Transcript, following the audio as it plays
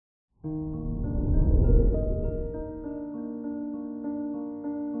Good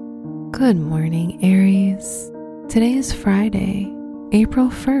morning, Aries. Today is Friday, April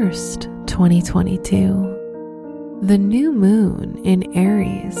 1st, 2022. The new moon in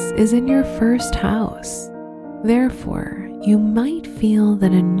Aries is in your first house. Therefore, you might feel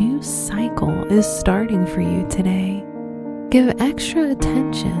that a new cycle is starting for you today. Give extra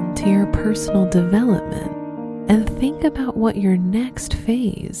attention to your personal development and think about what your next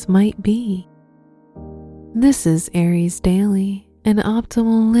phase might be. This is Aries Daily, an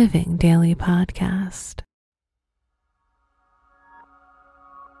optimal living daily podcast.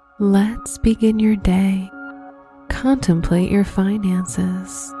 Let's begin your day. Contemplate your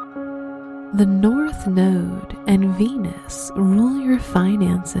finances. The North Node and Venus rule your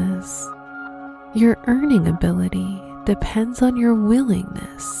finances. Your earning ability depends on your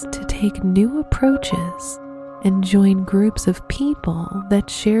willingness to take new approaches and join groups of people that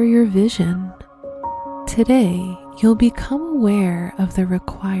share your vision. Today, you'll become aware of the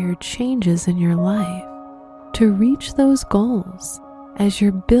required changes in your life to reach those goals as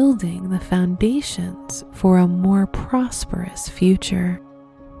you're building the foundations for a more prosperous future.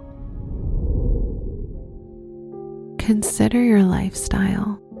 Consider your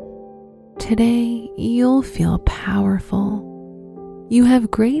lifestyle. Today, you'll feel powerful. You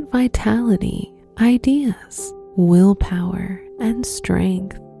have great vitality, ideas, willpower, and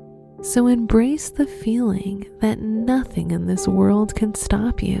strength. So embrace the feeling that nothing in this world can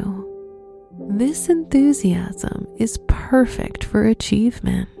stop you. This enthusiasm is perfect for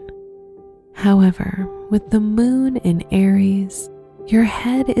achievement. However, with the moon in Aries, your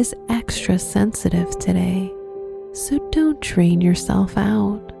head is extra sensitive today, so don't drain yourself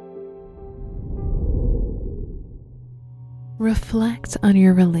out. Reflect on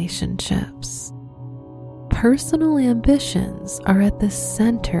your relationships. Personal ambitions are at the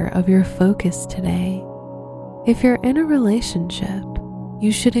center of your focus today. If you're in a relationship,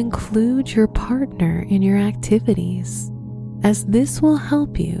 you should include your partner in your activities, as this will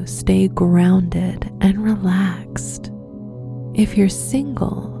help you stay grounded and relaxed. If you're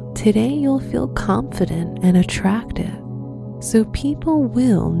single, today you'll feel confident and attractive, so people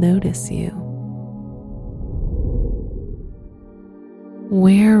will notice you.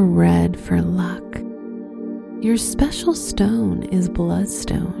 Wear red for luck. Your special stone is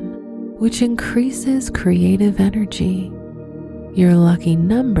bloodstone, which increases creative energy. Your lucky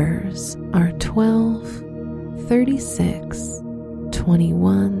numbers are 12, 36,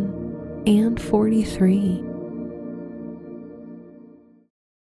 21, and 43.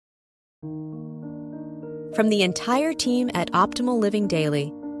 From the entire team at Optimal Living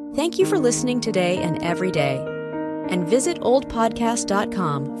Daily, thank you for listening today and every day. And visit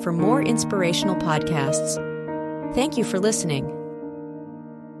oldpodcast.com for more inspirational podcasts. Thank you for listening.